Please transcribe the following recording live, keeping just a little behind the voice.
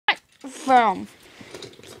from?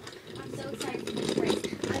 I'm so excited for this race.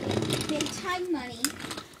 I got big time money,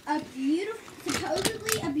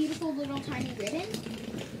 supposedly a beautiful little tiny ribbon.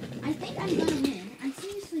 I think I'm gonna win. I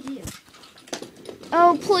seriously do.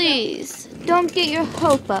 Oh, please, don't get your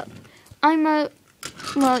hope up. I'm a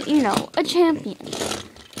champion.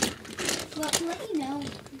 Well, to let you know,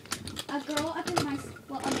 a girl up in a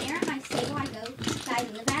mayor at my stable that I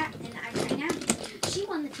live at and I train at, she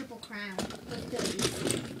won the Triple Crown with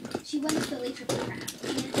fillies. She won the filly Triple Crown.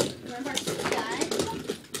 And one of our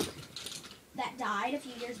studs that died a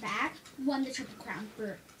few years back won the Triple Crown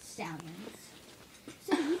for stallions.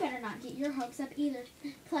 So you better not get your hopes up either.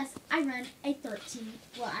 Plus, I run a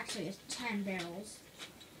 10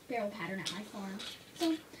 barrel pattern at my farm.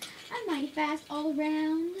 So I'm mighty fast all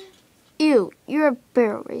around. Ew, you're a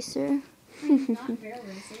barrel racer. I'm not a barrel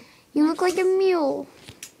racer. You look like a mule.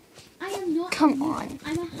 I am not. Come on.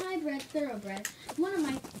 I'm a hybrid thoroughbred. One of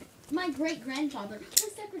my great grandfather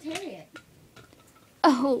was Secretariat.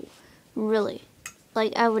 Oh, really?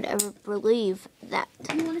 Like I would ever believe that.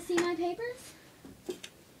 You want to see my papers?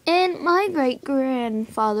 And my great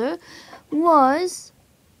grandfather was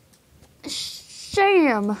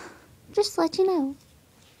Sam. Just to let you know.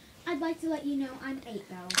 I'd like to let you know I'm 8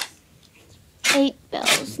 bells. 8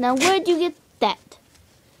 bells. Now where'd you get that?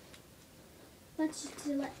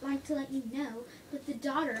 Like to let you know that the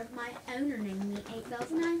daughter of my owner named me 8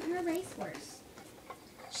 bells and I'm her racehorse.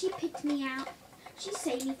 She picked me out. She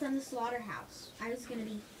saved me from the slaughterhouse. I was going to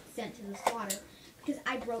be sent to the slaughter because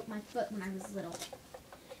I broke my foot when I was little.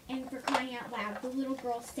 And for crying out loud, the little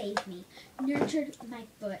girl saved me, nurtured my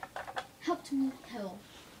foot, helped me heal.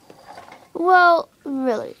 Well,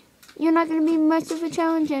 really, you're not going to be much of a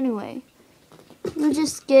challenge anyway. You'll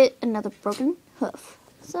just get another broken hoof.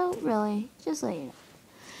 So, really, just let you know.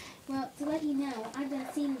 Well, to let you know, I've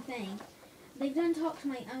done seen the thing. They've done talk to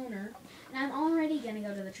my owner, and I'm already going to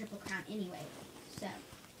go to the Triple Crown anyway. So,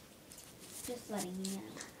 just letting you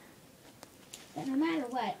know. But no matter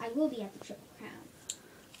what, I will be at the Triple Crown.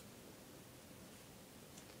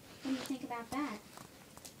 What do you think about that?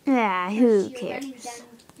 Yeah, who First year running, cares?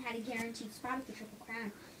 had a guaranteed spot at the Triple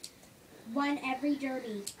Crown. Won every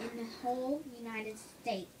derby in the whole United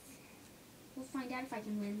States. We'll find out if I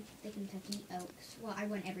can win the Kentucky Oaks. Well, I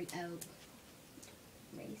won every oak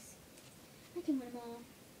race. I can win them all.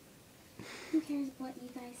 Who cares what you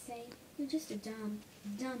guys say? You're just a dumb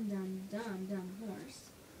horse.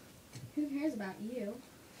 Who cares about you?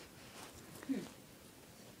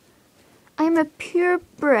 I'm a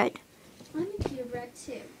purebred. I'm a purebred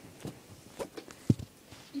too.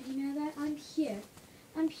 Did you know that?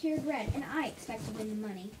 I'm purebred, and I expect to win the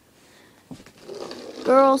money.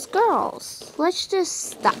 Girls, let's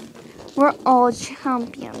just stop. We're all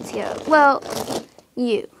champions here. Well,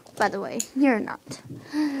 you, by the way, you're not.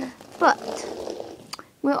 But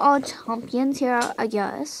we're all champions here, I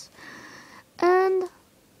guess. And,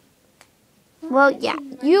 well, yeah,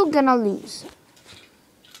 you're gonna lose.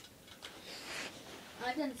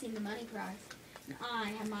 I've done seen the money prize, and I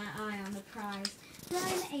have my eye on the prize.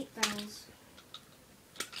 Ryan 8 bells.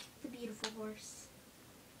 The beautiful horse.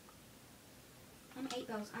 I'm 8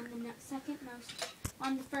 bells.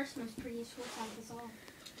 I'm the first most prettiest horse out of us all.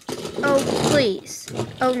 Oh, please.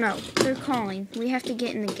 Oh, no, they're calling. We have to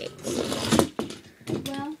get in the gates.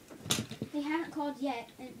 Well, they haven't called yet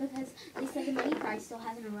because they said the money prize still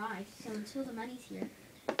hasn't arrived. So until the money's here,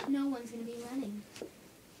 no one's going to be running.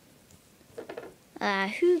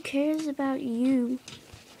 Who cares about you?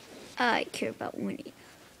 I care about winning.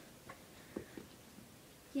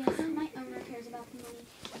 Yes, my owner cares about the money.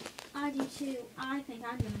 I do too. I think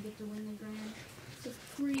I'm going to get to win the Grand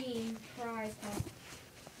Supreme Prize Pack.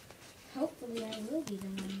 Hopefully I will be the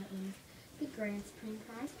one that wins the Grand Supreme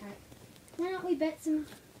Prize Pack. Why don't we bet some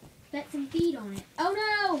feed on it? Oh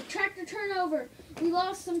no! Tractor turnover! We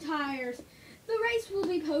lost some tires. The race will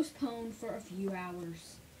be postponed for a few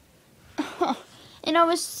hours. And I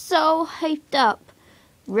was so hyped up.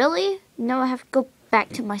 Really? Now I have to go back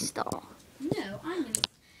to my stall. No, I'm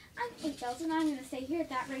 8 bells and I'm gonna stay here at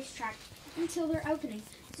that racetrack until they're opening.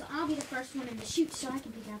 So I'll be the first one in the chute so I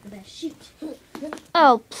can pick out the best chute.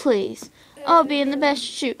 Oh, please. I'll be in the best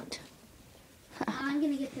chute. I'm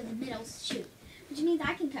gonna get to the middle chute, which means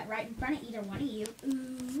I can cut right in front of either one of you.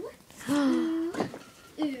 Ooh. Ooh.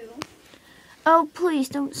 Ooh. Oh, please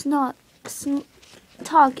don't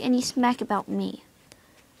talk any smack about me.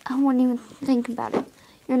 I won't even think about it.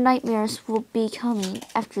 Your nightmares will be coming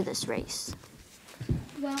after this race.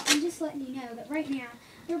 Well, I'm just letting you know that right now,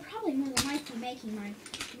 they're probably more than likely making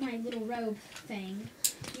my little robe thing.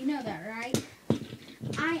 You know that, right?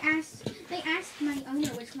 I asked They asked my owner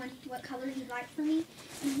what color he'd like for me,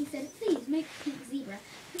 and he said, please make pink zebra,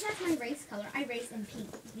 because that's my race color. I race in pink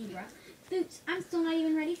zebra. Boots, I'm still not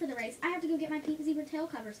even ready for the race. I have to go get my pink zebra tail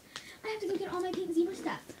covers. I have to go get all my pink zebra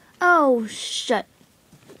stuff. Oh, shut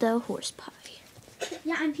the horse pie.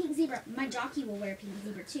 Yeah, I'm pink zebra. My jockey will wear pink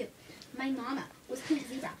zebra too. My mama was pink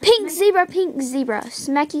zebra. Pink zebra, pink zebra.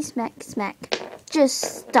 Smacky, smack, smack. Just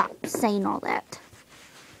stop saying all that.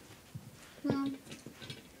 Well,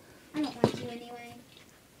 I don't like you anyway.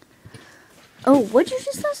 Oh, what'd you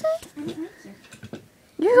just say? I don't like you.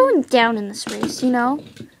 You're going down in this race, you know?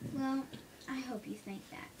 Well, I hope you think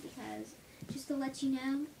that, because just to let you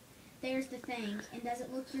know, there's the thing. And does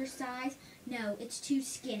it look your size? No, it's too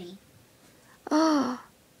skinny. Oh.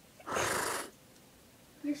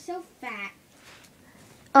 You're so fat.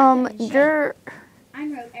 You're...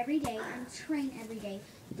 I'm rode every day. I'm trained every day.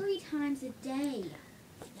 3 times a day.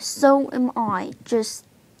 So am I. Just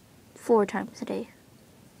 4 times a day.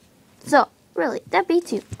 So, really, that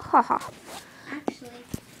beats you. Haha. Actually,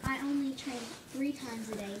 I only train 3 times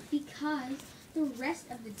a day because the rest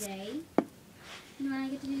of the day, you know what I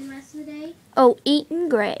get to do the rest of the day? Oh, eat and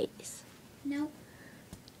graze. Nope.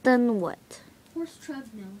 Then what? Horse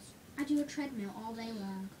treadmills. I do a treadmill all day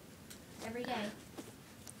long. Every day.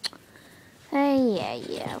 Hey,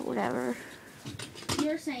 yeah, whatever.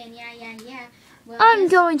 You're saying, yeah. Well, I'm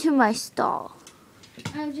going to my stall.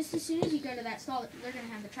 Oh, just as soon as you go to that stall, they're going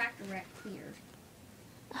to have the tractor wreck cleared.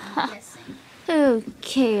 I'm guessing. Who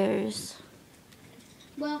cares?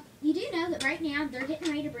 Well, you do know that right now they're getting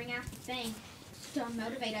ready to bring out the thing to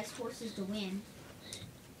motivate us horses to win.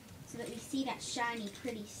 So that we see that shiny,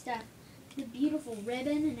 pretty stuff. The beautiful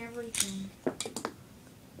ribbon and everything.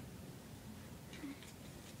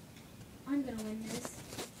 I'm going to win this.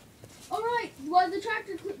 Alright, while the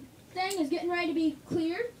tractor thing is getting ready to be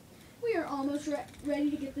cleared, we are almost ready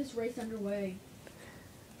to get this race underway.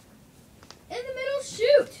 In the middle,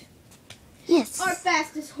 shoot! Yes. Our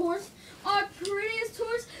fastest horse, our prettiest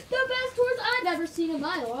horse, the best horse I've ever seen in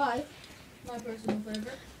my life. My personal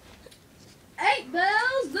favorite. 8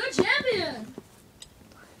 Bells, the champion!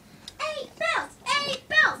 8 Bells! 8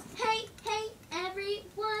 Bells! Hey,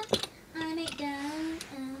 everyone! I'm 8 Bells.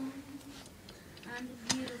 I'm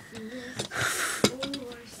the beautifulest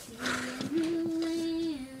horsey in the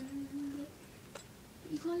land.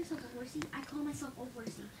 You call yourself a horsey? I call myself a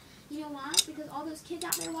horsey. You know why? Because all those kids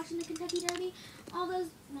out there watching the Kentucky Derby,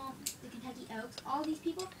 the Kentucky Oaks, all these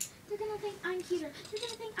people, they're going to think I'm cuter. They're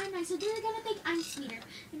going to think I'm nicer. They're going to think I'm sweeter.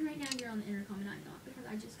 And right now you're on the intercom and I'm not because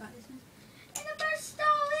I just got dismissed. And the first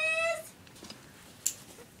stall is...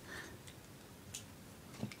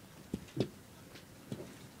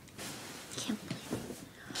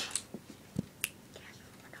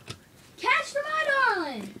 Catch for My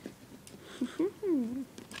Darling!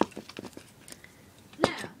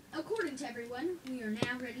 Now, according to everyone, we are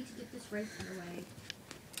now ready to get this race underway.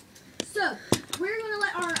 So, we're going to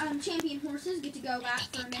let our champion horses get to go back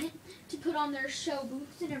for a minute to put on their show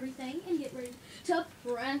boots and everything and get ready to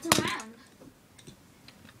prance around.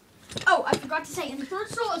 Oh, I forgot to say, in the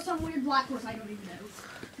first stall is some weird black horse I don't even know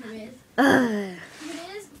who it is. Who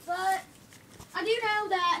it is, but I do know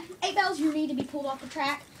that 8 Bells, you need to be pulled off the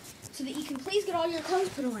track so that you can please get all your clothes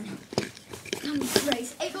put on. Come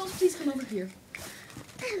race. 8 Bells, please come over here.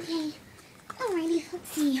 Okay. Alrighty, let's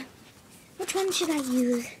see. Which one should I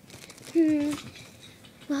use?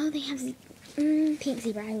 Well, they have pink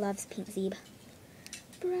zebra. I love pink zebra.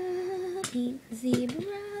 Pink zebra.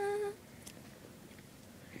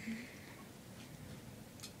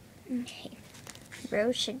 Okay.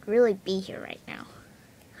 Rose should really be here right now.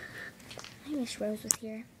 I wish Rose was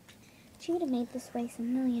here. She would have made this race a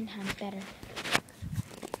million times better.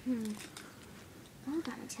 Oh,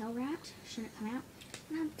 got my tail wrapped. Shouldn't come out.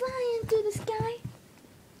 And I'm flying through the sky.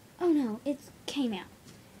 Oh no, it came out.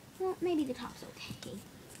 Well, maybe the top's okay.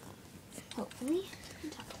 Hopefully, the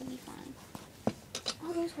top will be fine.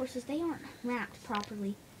 All those horses, they aren't wrapped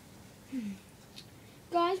properly.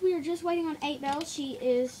 Guys, we are just waiting on 8 Bells. She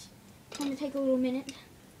is going to take a little minute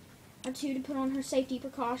or two to put on her safety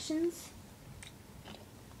precautions.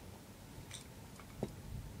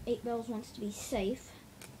 8 Bells wants to be safe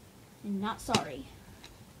and not sorry.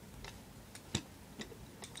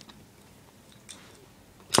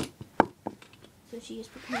 So she is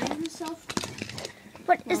preparing herself.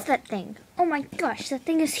 What is that thing? Oh my gosh, that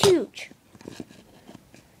thing is huge.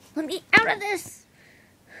 Let me out of this.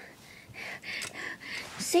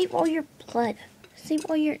 Save all your blood. Save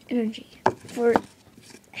all your energy for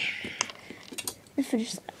the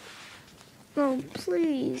finish line. Oh,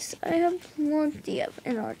 please. I have plenty of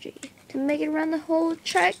energy to make it around the whole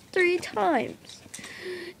track 3 times.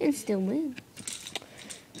 and still win.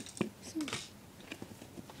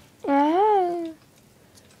 Ah,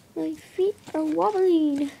 my feet are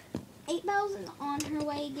wobbling. 8 Bells is on her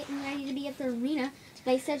way getting ready to be at the arena.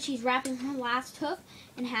 They said she's wrapping her last hoof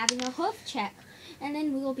and having a hoof check. And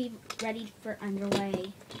then we will be ready for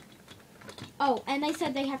underway. Oh, and they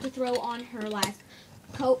said they have to throw on her last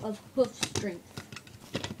coat of hoof strength.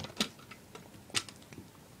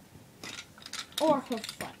 Or hoof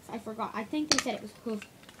flex. I forgot. I think they said it was hoof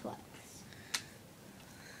flex.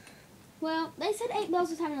 Well, they said 8 Bells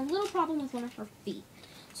was having a little problem with one of her feet.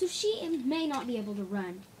 So she may not be able to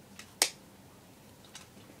run.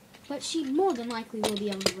 But she more than likely will be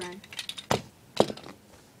able to run.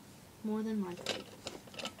 More than likely.